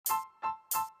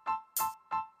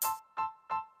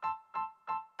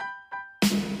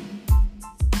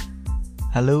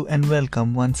Hello and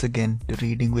welcome once again to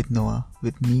Reading with Noah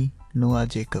with me, Noah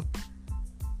Jacob.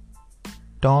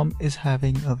 Tom is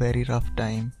having a very rough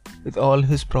time with all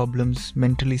his problems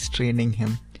mentally straining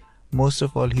him. Most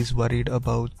of all, he's worried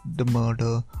about the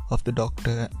murder of the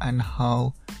doctor and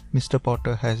how Mr.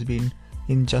 Potter has been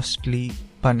unjustly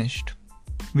punished.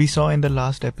 We saw in the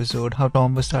last episode how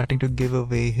Tom was starting to give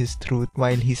away his truth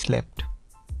while he slept.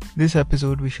 This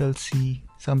episode we shall see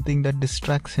something that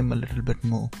distracts him a little bit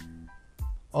more.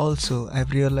 Also,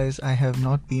 I've realized I have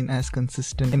not been as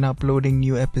consistent in uploading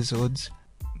new episodes,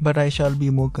 but I shall be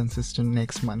more consistent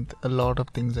next month. A lot of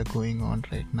things are going on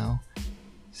right now.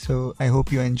 So I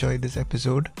hope you enjoy this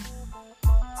episode.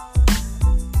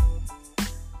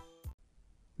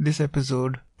 This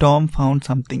episode, Tom found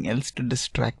something else to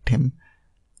distract him.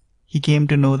 He came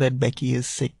to know that Becky is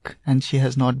sick and she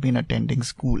has not been attending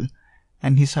school.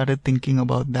 And he started thinking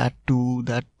about that too.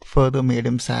 That further made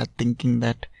him sad, thinking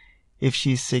that if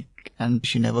she's sick and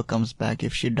she never comes back,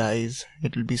 if she dies,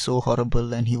 it'll be so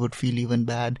horrible and he would feel even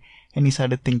bad. And he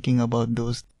started thinking about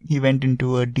those. He went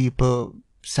into a deeper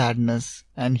sadness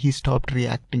and he stopped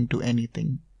reacting to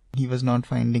anything. He was not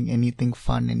finding anything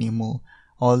fun anymore.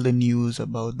 All the news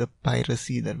about the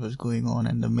piracy that was going on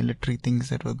and the military things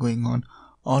that were going on,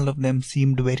 all of them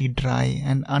seemed very dry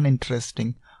and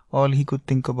uninteresting. All he could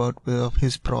think about were of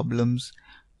his problems,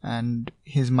 and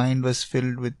his mind was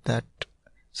filled with that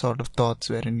sort of thoughts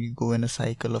wherein you go in a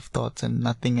cycle of thoughts and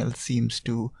nothing else seems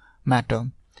to matter,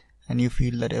 and you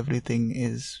feel that everything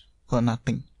is for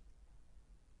nothing.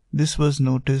 This was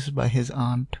noticed by his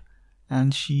aunt,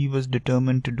 and she was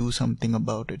determined to do something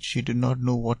about it. She did not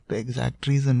know what the exact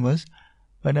reason was,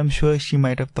 but I'm sure she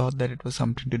might have thought that it was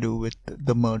something to do with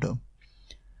the murder.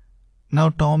 Now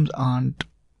Tom's aunt,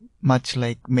 much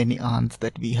like many aunts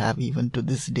that we have even to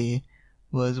this day,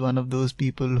 was one of those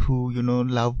people who,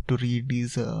 love to read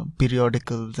these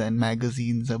periodicals and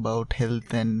magazines about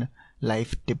health and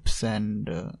life tips and,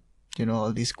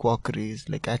 all these quackeries.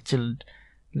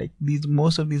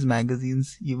 Most of these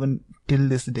magazines, even till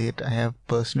this date, I have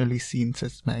personally seen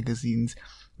such magazines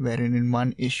wherein in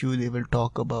one issue they will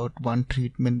talk about one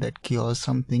treatment that cures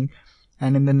something,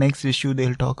 and in the next issue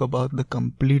they'll talk about the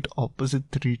complete opposite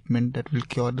treatment that will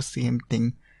cure the same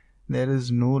thing. There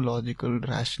is no logical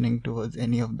rationing towards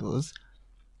any of those.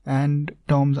 And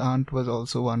Tom's aunt was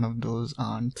also one of those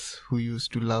aunts who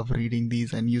used to love reading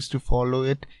these and used to follow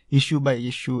it issue by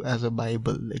issue as a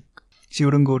Bible. She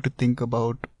wouldn't go to think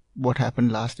about what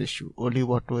happened last issue. Only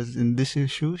what was in this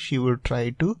issue, she would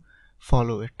try to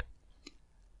follow it.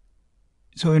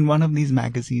 So in one of these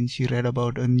magazines, she read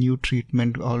about a new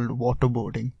treatment called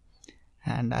waterboarding.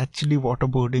 And actually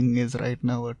waterboarding is right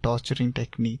now a torturing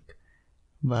technique.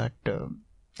 But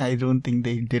I don't think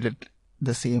they did it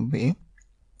the same way.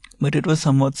 But it was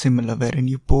somewhat similar, wherein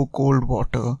you pour cold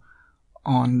water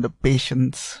on the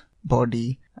patient's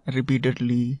body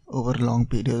repeatedly over long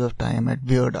periods of time at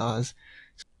weird hours.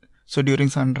 So during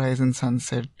sunrise and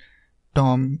sunset,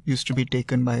 Tom used to be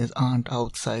taken by his aunt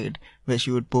outside, where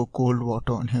she would pour cold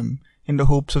water on him in the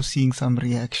hopes of seeing some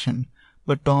reaction.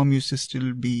 But Tom used to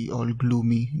still be all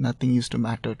gloomy. Nothing used to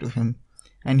matter to him.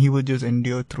 And he would just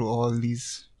endure through all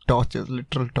these tortures,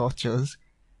 literal tortures,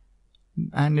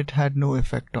 and it had no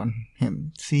effect on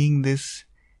him. Seeing this,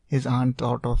 his aunt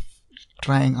thought of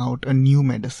trying out a new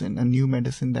medicine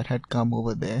that had come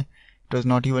over there. It was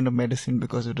not even a medicine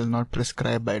because it was not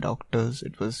prescribed by doctors.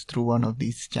 It was through one of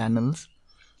these channels,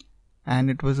 and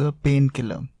it was a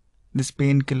painkiller. This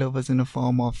painkiller was in a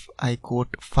form of, I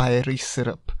quote, fiery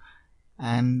syrup,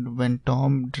 and when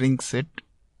Tom drinks it,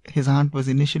 his aunt was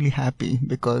initially happy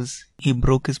because he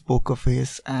broke his poker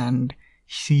face and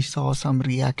she saw some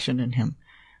reaction in him.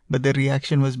 But the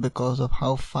reaction was because of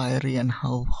how fiery and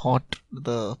how hot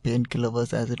the painkiller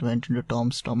was as it went into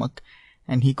Tom's stomach,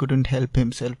 and he couldn't help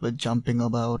himself with jumping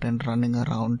about and running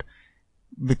around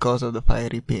because of the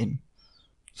fiery pain.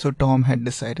 So Tom had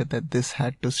decided that this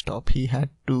had to stop. He had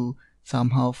to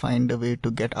somehow find a way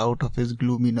to get out of his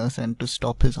gloominess and to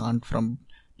stop his aunt from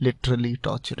literally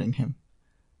torturing him.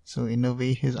 So in a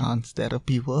way, his aunt's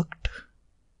therapy worked.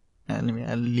 Anyway,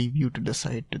 I'll leave you to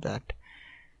decide to that.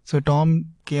 So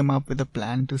Tom came up with a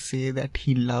plan to say that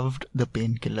he loved the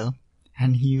painkiller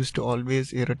and he used to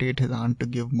always irritate his aunt to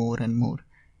give more and more.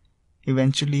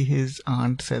 Eventually his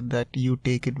aunt said that you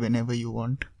take it whenever you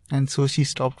want, and so she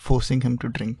stopped forcing him to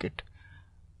drink it.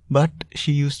 But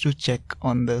she used to check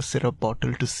on the syrup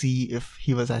bottle to see if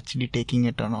he was actually taking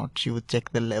it or not. She would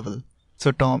check the level.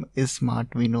 So Tom is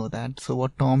smart, we know that. So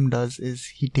what Tom does is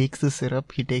he takes the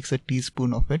syrup, he takes a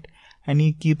teaspoon of it, and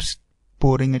he keeps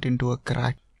pouring it into a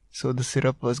crack. So the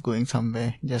syrup was going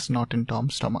somewhere, just not in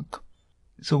Tom's stomach.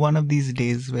 So one of these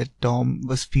days where Tom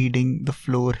was feeding the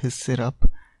floor his syrup,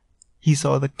 he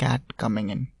saw the cat coming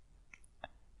in.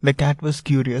 The cat was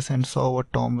curious and saw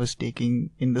what Tom was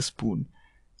taking in the spoon.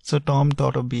 So Tom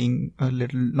thought of being a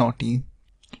little naughty.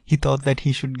 He thought that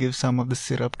he should give some of the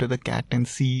syrup to the cat and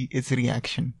see its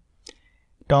reaction.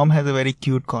 Tom has a very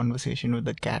cute conversation with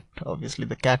the cat. Obviously,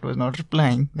 the cat was not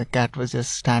replying. The cat was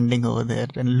just standing over there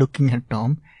and looking at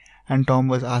Tom. And Tom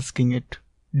was asking it,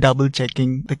 double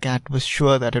checking the cat was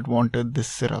sure that it wanted this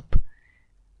syrup.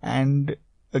 And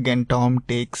again, Tom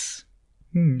takes...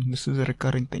 this is a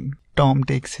recurring thing. Tom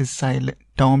takes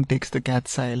the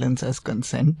cat's silence as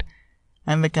consent.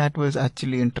 And the cat was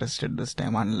actually interested this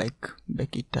time, unlike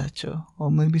Becky Thatcher. Or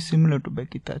maybe similar to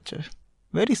Becky Thatcher.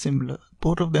 Very similar.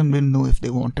 Both of them didn't know if they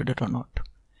wanted it or not.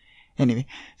 Anyway,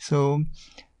 so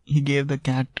he gave the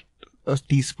cat a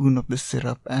teaspoon of the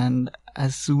syrup, and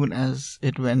as soon as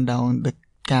it went down the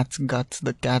cat's guts,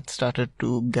 the cat started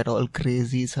to get all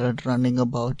crazy, started running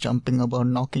about, jumping about,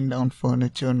 knocking down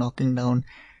furniture, knocking down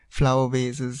flower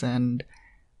vases, and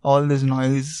all this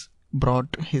noise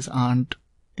brought his aunt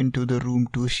into the room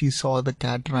too. She saw the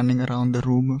cat running around the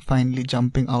room, finally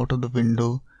jumping out of the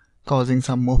window, causing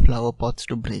some more flower pots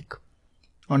to break.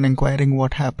 On inquiring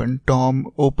what happened,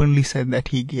 Tom openly said that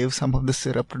he gave some of the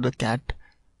syrup to the cat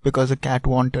because the cat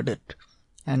wanted it.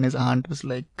 And his aunt was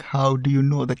like, how do you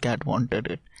know the cat wanted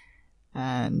it?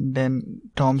 And then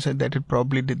Tom said that it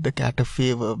probably did the cat a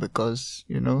favor because,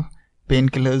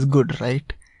 painkiller is good,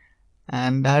 right?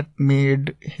 And that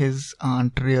made his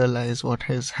aunt realize what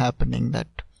is happening, that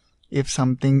if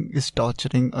something is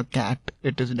torturing a cat,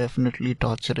 it is definitely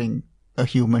torturing a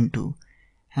human too.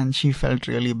 And she felt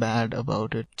really bad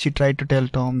about it. She tried to tell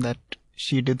Tom that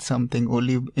she did something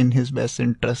only in his best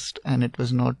interest and it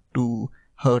was not to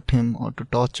hurt him or to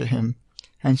torture him.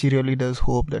 And she really does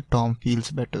hope that Tom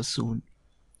feels better soon.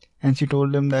 And she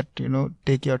told him that,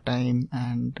 take your time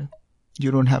and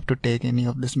you don't have to take any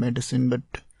of this medicine, but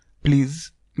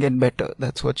please get better.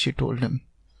 That's what she told him.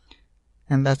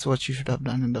 And that's what she should have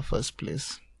done in the first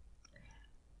place.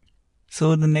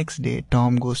 So the next day,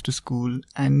 Tom goes to school,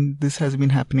 and this has been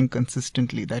happening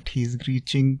consistently, that he's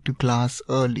reaching to class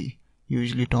early.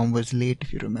 Usually Tom was late,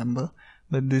 if you remember,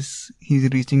 but he's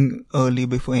reaching early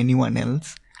before anyone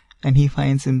else, and he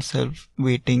finds himself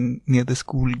waiting near the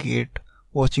school gate,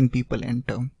 watching people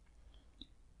enter.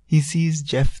 He sees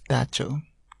Jeff Thatcher.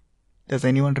 Does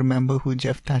anyone remember who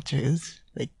Jeff Thatcher is?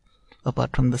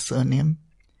 Apart from the surname?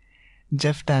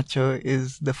 Jeff Thatcher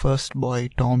is the first boy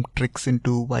Tom tricks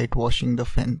into whitewashing the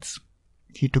fence.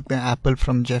 He took the apple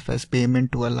from Jeff as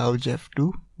payment to allow Jeff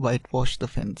to whitewash the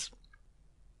fence.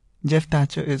 Jeff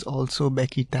Thatcher is also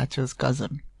Becky Thatcher's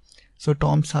cousin. So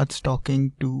Tom starts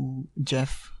talking to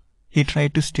Jeff. He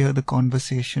tried to steer the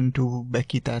conversation to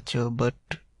Becky Thatcher, but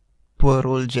poor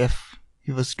old Jeff,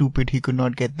 he was stupid, he could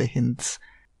not get the hints.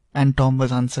 And Tom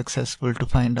was unsuccessful to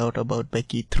find out about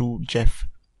Becky through Jeff.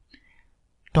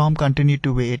 Tom continued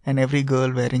to wait, and every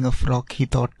girl wearing a frock he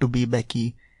thought to be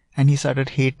Becky, and he started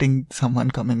hating someone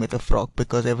coming with a frock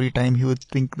because every time he would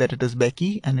think that it is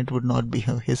Becky and it would not be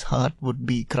her. His heart would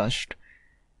be crushed.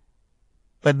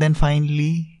 But then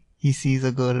finally he sees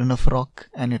a girl in a frock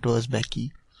and it was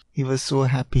Becky. He was so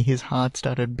happy, his heart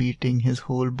started beating, his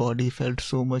whole body felt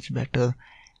so much better,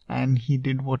 and he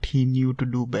did what he knew to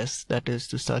do best, that is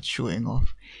to start showing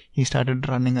off. He started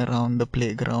running around the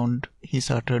playground, he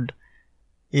started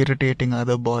irritating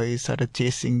other boys, started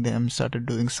chasing them, started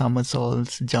doing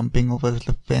somersaults, jumping over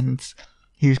the fence.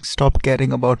 He stopped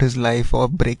caring about his life or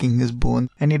breaking his bones,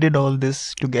 and he did all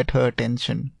this to get her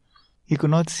attention. He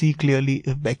could not see clearly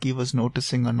if Becky was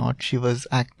noticing or not. She was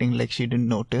acting like she didn't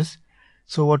notice.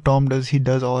 So what Tom does, he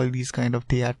does all these kind of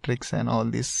theatrics and all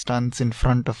these stunts in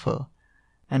front of her.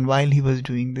 And while he was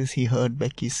doing this, he heard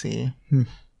Becky say,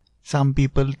 some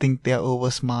people think they are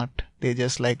over smart, they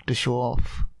just like to show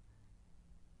off.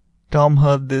 Tom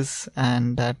heard this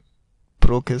and that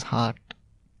broke his heart.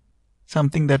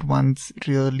 Something that once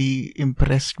really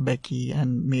impressed Becky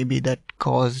and maybe that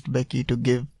caused Becky to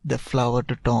give the flower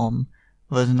to Tom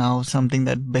was now something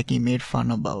that Becky made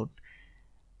fun about.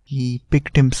 He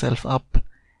picked himself up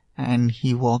and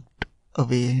he walked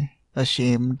away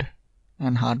ashamed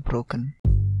and heartbroken.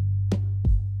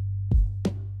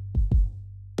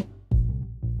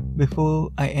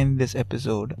 Before I end this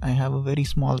episode, I have a very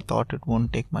small thought, it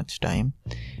won't take much time.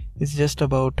 It's just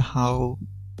about how,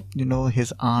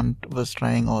 his aunt was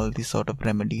trying all these sort of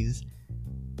remedies.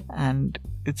 And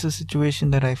it's a situation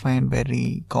that I find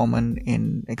very common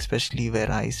in, especially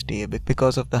where I stay,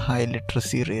 because of the high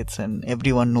literacy rates and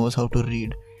everyone knows how to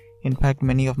read. In fact,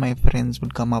 many of my friends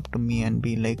would come up to me and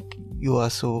be like, you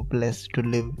are so blessed to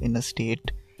live in a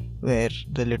state where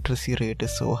the literacy rate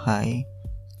is so high,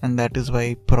 and that is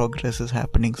why progress is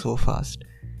happening so fast.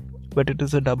 But it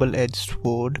is a double-edged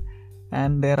sword,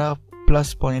 and there are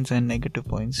plus points and negative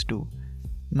points too.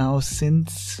 Now,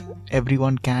 since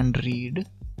everyone can read,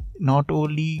 not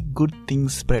only good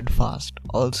things spread fast,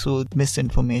 also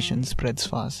misinformation spreads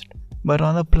fast. But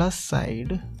on the plus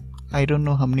side, I don't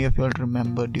know how many of you all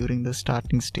remember during the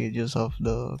starting stages of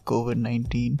the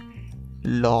COVID-19,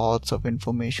 lots of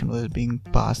information was being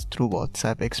passed through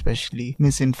WhatsApp, especially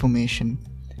misinformation.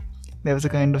 There was a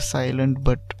kind of silent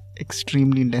but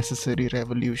extremely necessary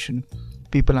revolution.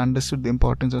 People understood the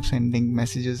importance of sending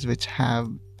messages which have,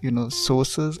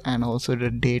 sources and also the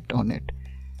date on it.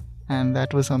 And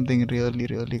that was something really,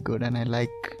 really good. And I like,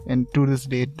 and to this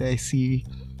date, I see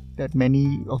that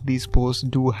many of these posts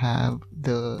do have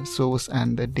the source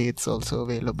and the dates also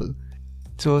available.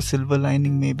 So a silver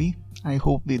lining maybe, I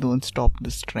hope we don't stop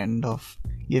this trend of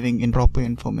giving improper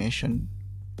information.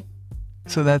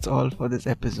 So that's all for this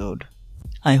episode.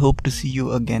 I hope to see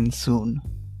you again soon.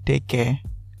 Take care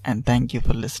and thank you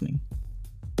for listening.